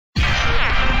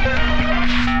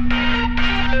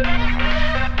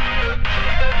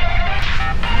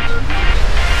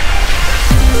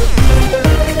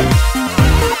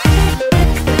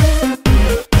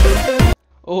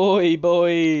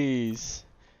boys!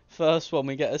 First one,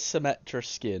 we get a Symmetra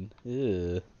skin.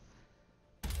 Ew.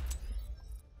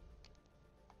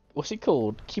 What's it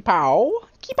called? Kipow!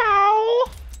 Kipow!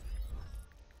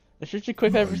 Let's just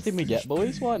equip everything we get,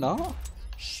 boys. Why not?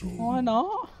 Why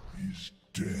not?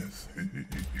 Death.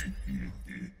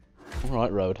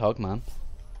 Alright, Roadhog, man.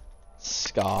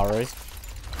 Scary.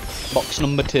 Box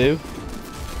number 2.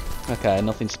 Okay,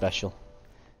 nothing special.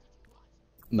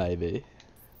 Maybe.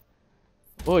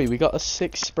 Oi, we got a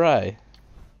 6 spray.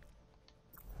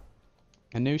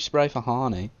 A new spray for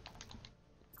Harney.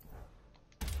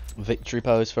 Victory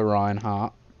pose for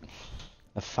Reinhardt.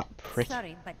 A fat prick.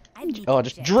 Sorry, but Oh, I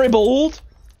just dribbled!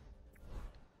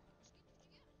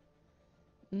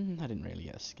 I didn't really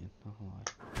get a skin.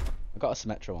 I got a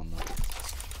Symmetra one though.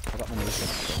 I got my new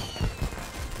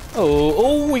Symmetra.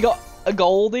 Oh, we got a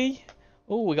Goldie.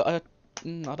 Oh, we got a...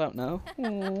 I don't know.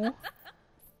 Oh.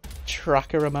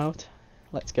 Tracker remote.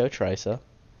 Let's go, Tracer.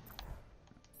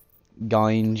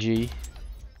 Genji.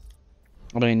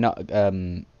 I mean, not...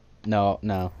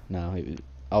 No.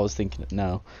 I was thinking...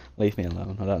 No. Leave me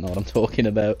alone. I don't know what I'm talking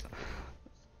about.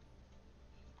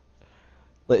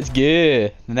 Let's go.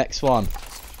 The next one.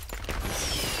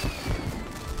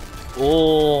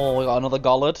 Oh, we got another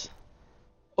Gollard.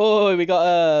 Oh, we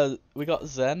got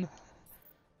Zen.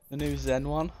 The new Zen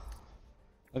one.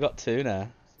 I got 2 now.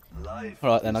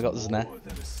 Alright then, I got Zne.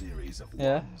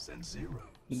 Yeah.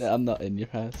 No, I'm not in your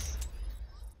house.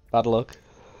 Bad luck.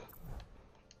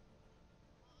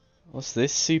 What's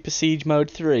this? Super Siege Mode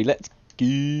 3. Let's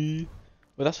go.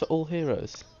 Well, that's for all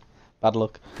heroes. Bad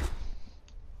luck.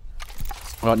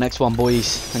 Alright, next one,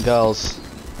 boys and girls.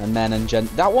 And men and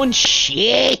gent. That one's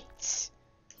shit!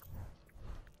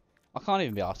 I can't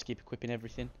even be asked to keep equipping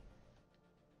everything.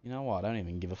 You know what? I don't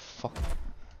even give a fuck.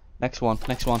 Next one.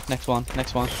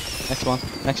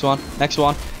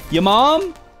 Your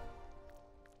mom?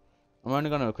 I'm only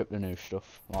gonna equip the new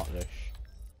stuff. Like this.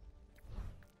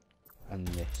 And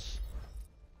this.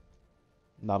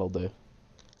 That'll do.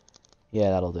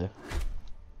 Yeah, that'll do.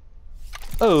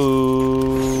 Oh,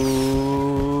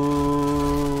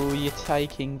 you're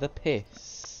taking the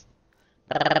piss.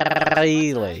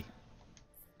 Really?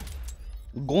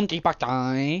 Gunty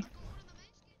Patai.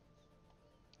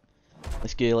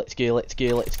 Let's go.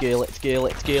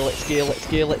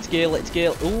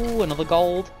 Ooh, another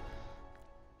gold.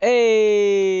 Hey!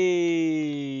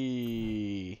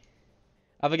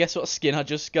 Have a guess what skin I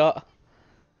just got?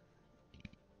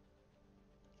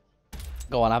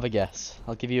 Go on, have a guess.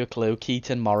 I'll give you a clue.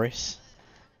 Keaton Morris.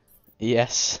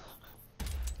 Yes.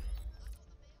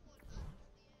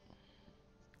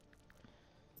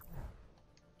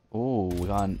 Ooh, we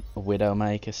got a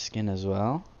Widowmaker skin as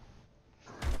well.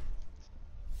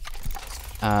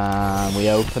 And we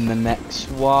open the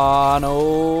next one.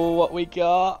 Oh, what we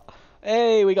got?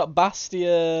 Hey, we got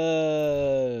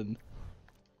Bastion.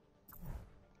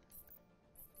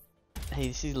 Hey,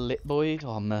 this is lit, boy.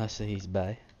 Oh, Mercy's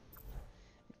Bay.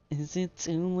 Is it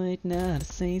too late now to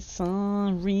say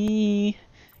sorry?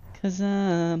 'Cause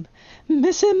I'm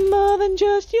missing more than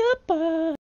just your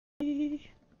body.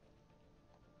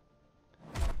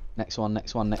 Next one.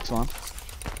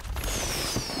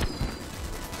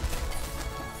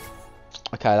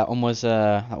 Okay, that one was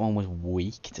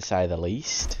weak to say the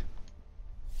least.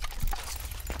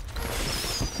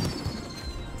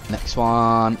 Next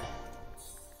one.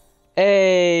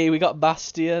 Hey, we got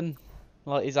Bastion.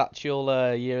 Like his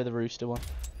actual Year of the Rooster one.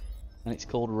 And it's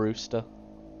called Rooster.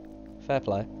 Fair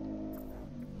play.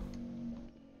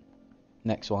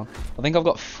 Next one. I think I've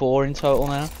got 4 in total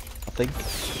now. I think.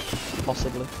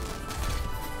 Possibly.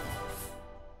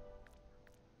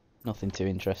 Nothing too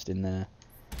interesting there.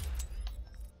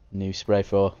 New spray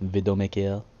for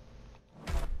Vidomikil.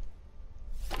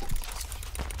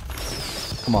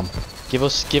 Come on. Give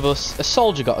us... A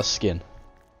soldier got a skin.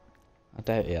 I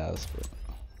doubt he has, but...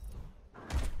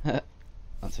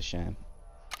 That's a shame.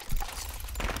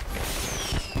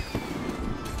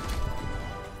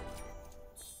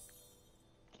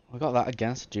 I got that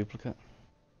against a duplicate.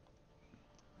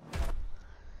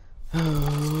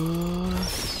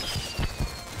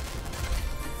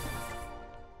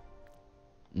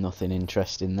 Nothing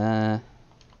interesting there.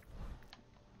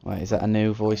 Wait, is that a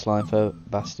new voice line for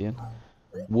Bastion?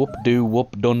 Whoop do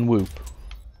whoop done whoop.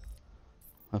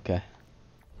 Okay.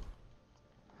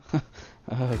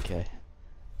 Okay.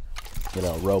 You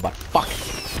little robot. Fuck!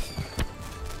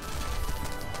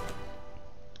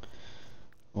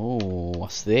 Oh,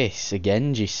 what's this? A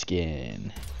Genji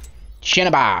skin.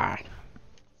 Shinabar!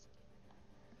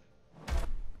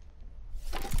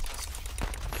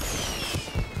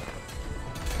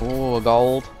 Oh, a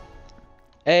gold.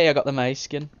 Hey, I got the Mei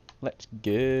skin. Let's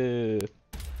go.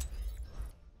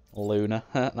 Luna.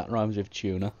 That rhymes with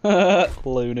tuna.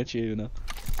 Luna tuna.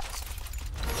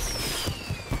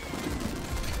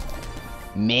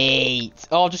 Mate!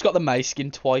 Oh, I've just got the May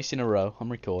skin twice in a row. I'm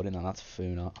recording and that's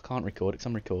Funa. I can't record it because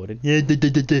I'm recording. Yeah,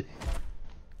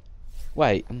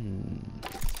 Wait.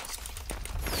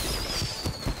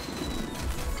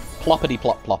 Ploppity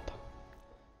plop plop.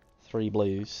 3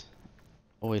 blues.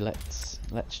 Oi, let's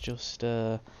just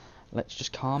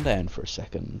calm down for a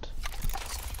second.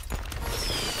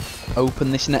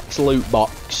 Open this next loot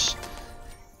box.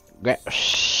 Get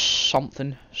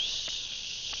something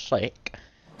sick.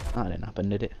 That didn't happen,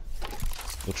 did it?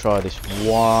 We'll try this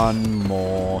one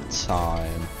more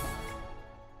time.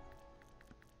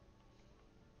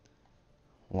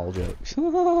 Lol jokes.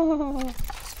 Oh,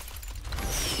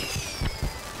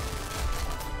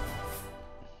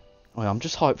 I'm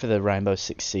just hyped for the Rainbow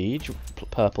Six Siege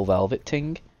purple velvet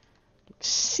ting.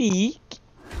 Seek.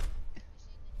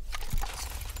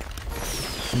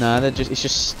 No, it's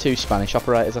just 2 Spanish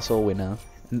operators. That's all we know.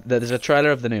 There's a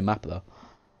trailer of the new map though.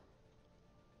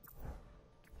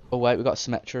 Oh wait, we got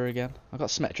Symmetra again. I got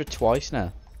Symmetra twice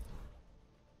now.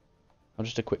 I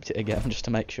just equipped it again just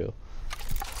to make sure.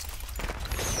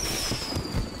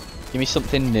 Give me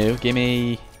something new. Give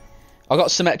me. I got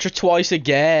Symmetra twice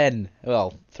again.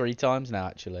 Well, 3 times now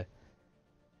actually.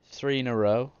 3 in a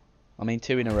row. I mean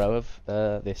 2 in a row of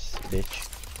this bitch.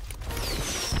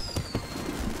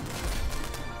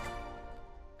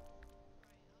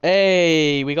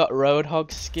 Hey, we got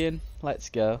Roadhog skin. Let's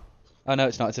go. Oh no,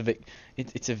 it's not.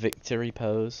 It's a victory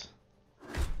pose.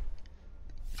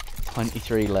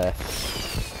 23 left.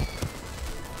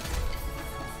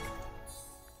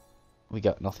 We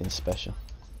got nothing special.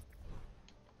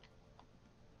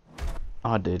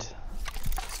 I did.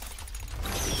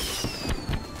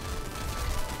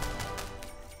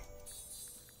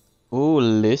 Ooh,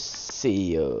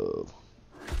 Lucio.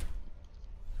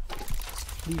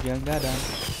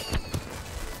 Björn.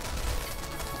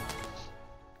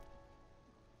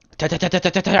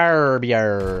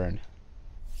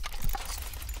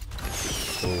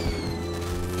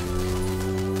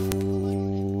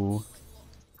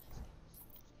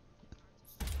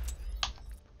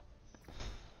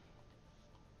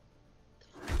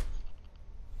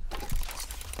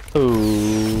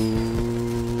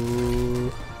 Ooh.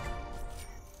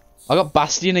 I got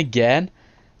Bastion again.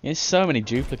 There's so many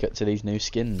duplicates to these new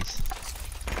skins.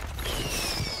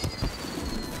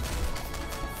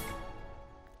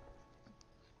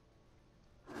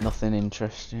 Nothing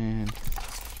interesting.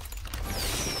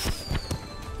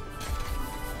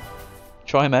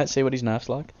 Try him out, see what his nerf's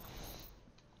like.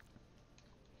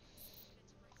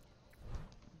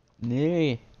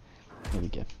 Nee. Here we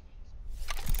go.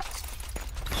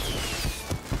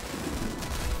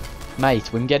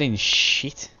 Mate, we're getting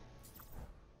shit.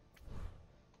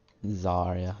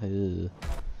 Zarya. Ugh.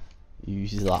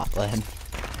 Use that then.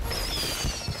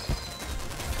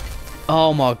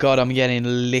 Oh my god, I'm getting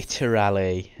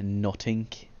literally nothing.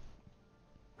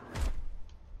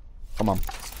 Come on.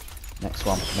 Next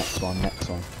one, next one, next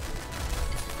one.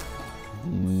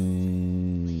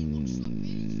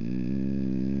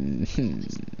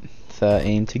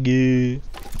 13 to go.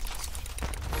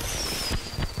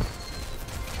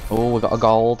 Oh, we got a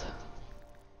gold.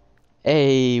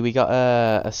 Hey, we got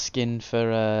a skin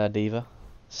for Diva.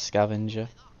 Scavenger.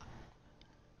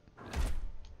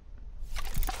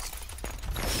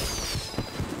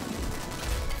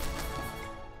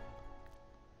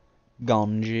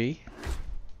 Gonji.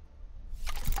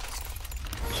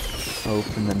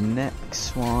 Open the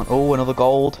next one. Oh, another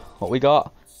gold. What we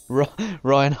got?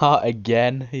 Reinhardt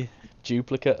again.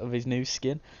 Duplicate of his new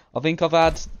skin. I think I've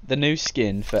had the new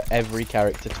skin for every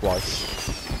character twice.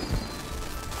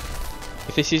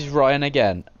 If this is Ryan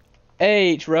again.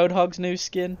 Hey, it's Roadhog's new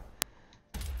skin.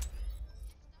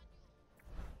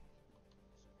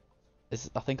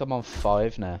 I think I'm on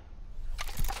 5 now.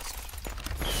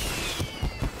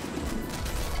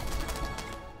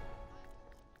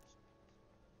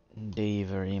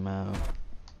 Diva emo.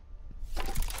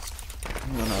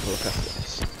 I'm gonna have a look after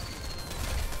this.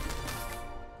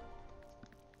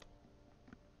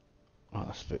 Oh,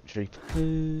 that's victory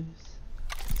pose.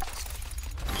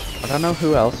 I don't know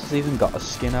who else has even got a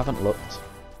skin. I haven't looked.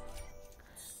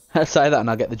 I say that and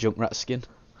I get the Junkrat skin.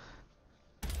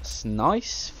 It's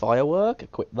nice. Firework.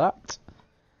 Equip that.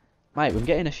 Mate, we're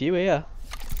getting a few here.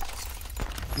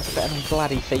 It's better than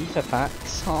bloody FIFA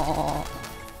packs. Oh.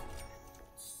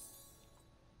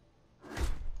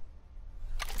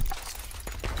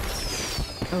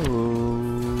 Ooh.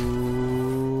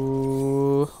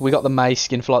 We got the May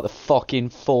skin for like the fucking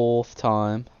 4th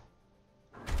time.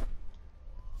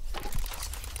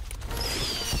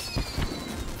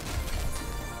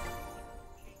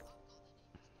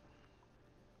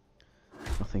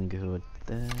 nothing good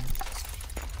there.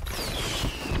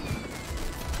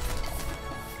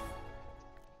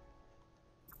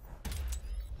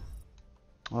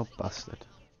 Oh, bastard.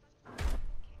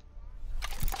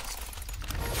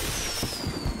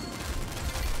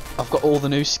 I've got all the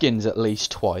new skins at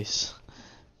least twice.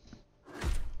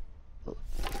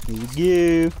 Here we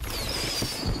go.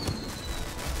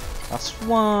 That's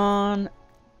one.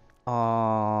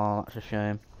 Oh, that's a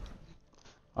shame.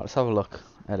 Right, let's have a look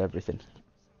at everything.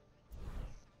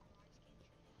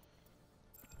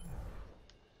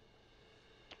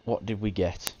 What did we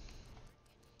get?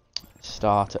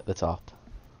 Start at the top.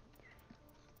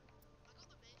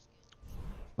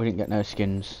 We didn't get no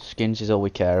skins. Skins is all we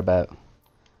care about.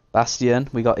 Bastion,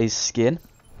 we got his skin.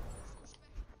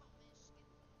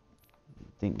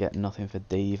 Didn't get nothing for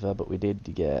Diva, but we did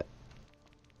get...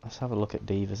 Let's have a look at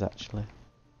Divas actually.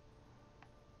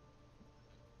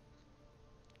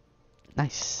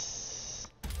 Nice.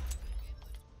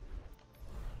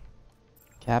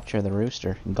 Capture the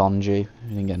Rooster. Gonji. We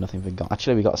didn't get nothing for Gonji.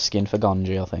 Actually, we got a skin for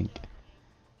Gonji, I think.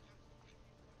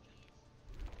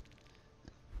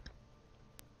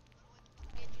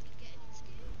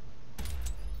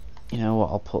 You know what?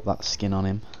 I'll put that skin on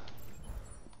him.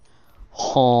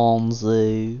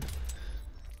 Hanzo.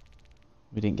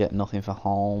 We didn't get nothing for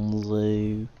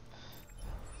Hanzo.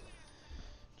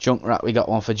 Junkrat, we got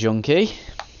one for Junkie.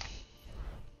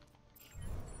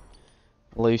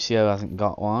 Lucio hasn't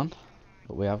got one,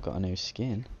 but we have got a new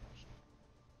skin.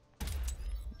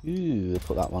 Ooh, we'll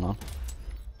put that one on.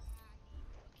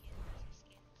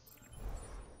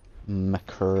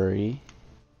 McCurry.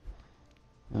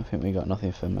 I think we got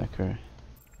nothing for McCurry.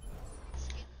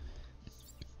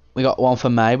 We got one for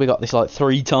May. We got this like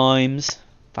 3 times.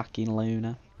 Fucking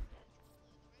Luna.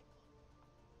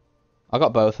 I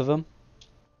got both of them.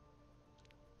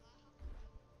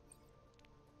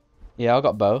 Yeah, I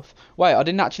got both. Wait, I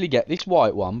didn't actually get this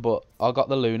white one, but I got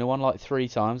the Luna one like 3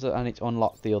 times and it's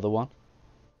unlocked the other one.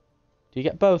 Do you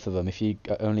get both of them if you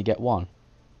only get one?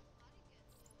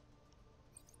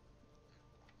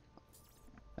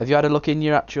 Have you had a look in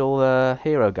your actual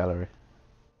hero gallery?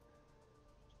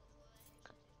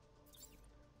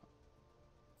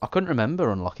 I couldn't remember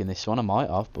unlocking this one. I might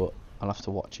have, but I'll have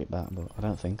to watch it back, but I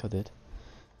don't think I did.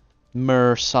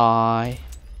 Mercy.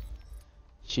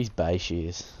 She's bae, she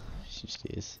is. She just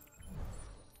is.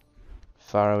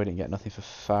 Farah, we didn't get nothing for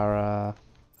Farah.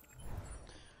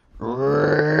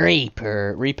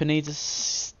 Reaper. Reaper needs a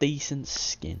decent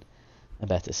skin. A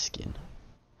better skin.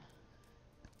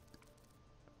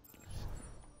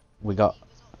 We got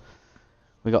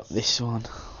this one.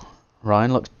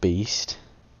 Ryan looks beast.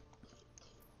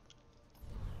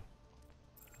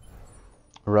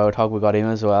 Roadhog, we got him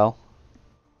as well.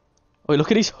 Oh,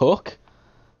 look at his hook.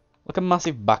 Look a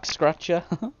massive back scratcher.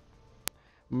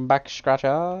 Back scratcher.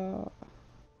 Go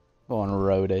on,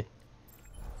 Roadie.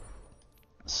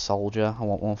 Soldier. I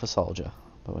want one for Soldier,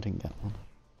 but we didn't get one.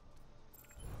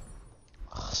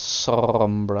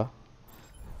 Sombra.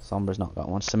 Sombra's not got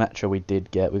one. Symmetra we did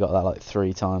get. We got that like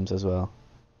 3 times as well.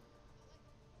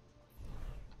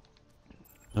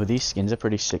 Oh, these skins are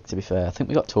pretty sick to be fair. I think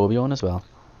we got Torbjorn as well.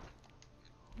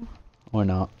 Or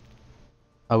not.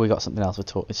 Oh, we got something else with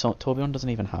Torbjorn. Torbjorn doesn't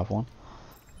even have one.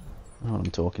 I don't know what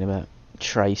I'm talking about.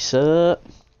 Tracer.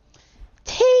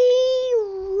 T-Racer.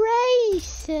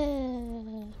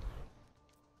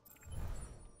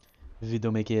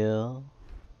 Vidomaker.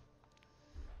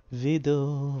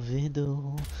 Vidomaker.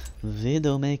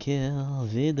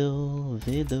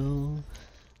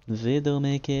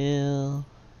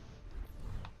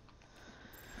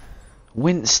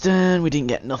 Winston, we didn't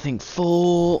get nothing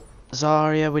for.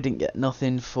 Zarya, we didn't get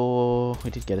nothing for. We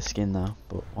did get a skin though,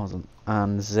 but wasn't.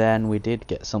 And Zen, we did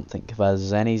get something for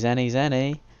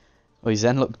Zenny. Oh,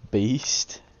 Zen looked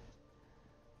beast.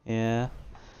 Yeah.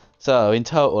 So in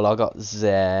total, I got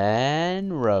Zen,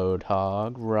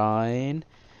 Roadhog, Ryan,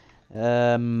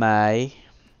 May,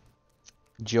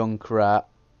 Junkrat,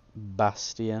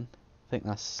 Bastion. I think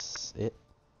that's it.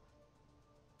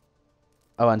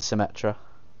 Oh, and Symmetra.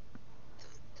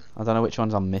 I don't know which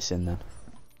ones I'm missing then.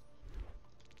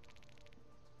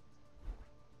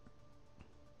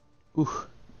 Oof.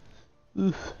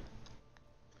 Oof.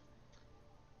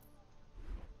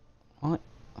 Right,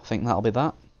 I think that'll be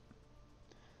that.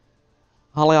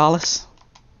 Holly Alice.